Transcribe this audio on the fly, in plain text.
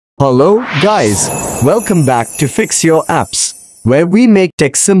Hello, guys. Welcome back to Fix Your Apps, where we make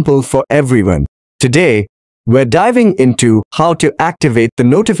tech simple for everyone. Today, we're diving into how to activate the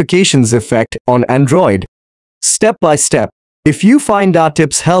notifications effect on Android, step by step. If you find our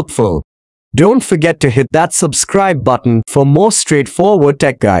tips helpful, don't forget to hit that subscribe button for more straightforward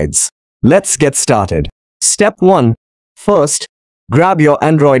tech guides. Let's get started. Step 1. First, grab your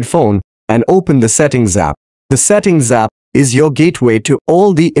Android phone and open the Settings app. The Settings app is your gateway to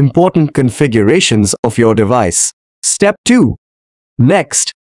all the important configurations of your device. Step 2.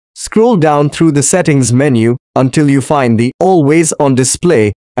 Next, scroll down through the Settings menu until you find the Always On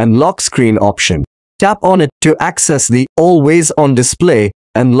Display and Lock Screen option. Tap on it to access the Always On Display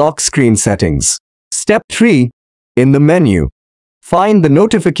and Lock Screen settings. Step 3. In the menu, find the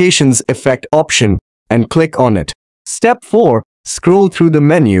Notifications Effect option and click on it. Step 4. Scroll through the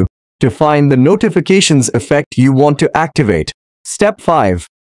menu to find the notifications effect you want to activate. Step 5.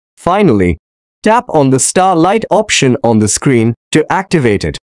 Finally, tap on the star light option on the screen to activate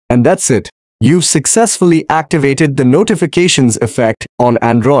it. And that's it. You've successfully activated the notifications effect on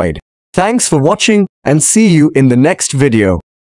Android. Thanks for watching and see you in the next video.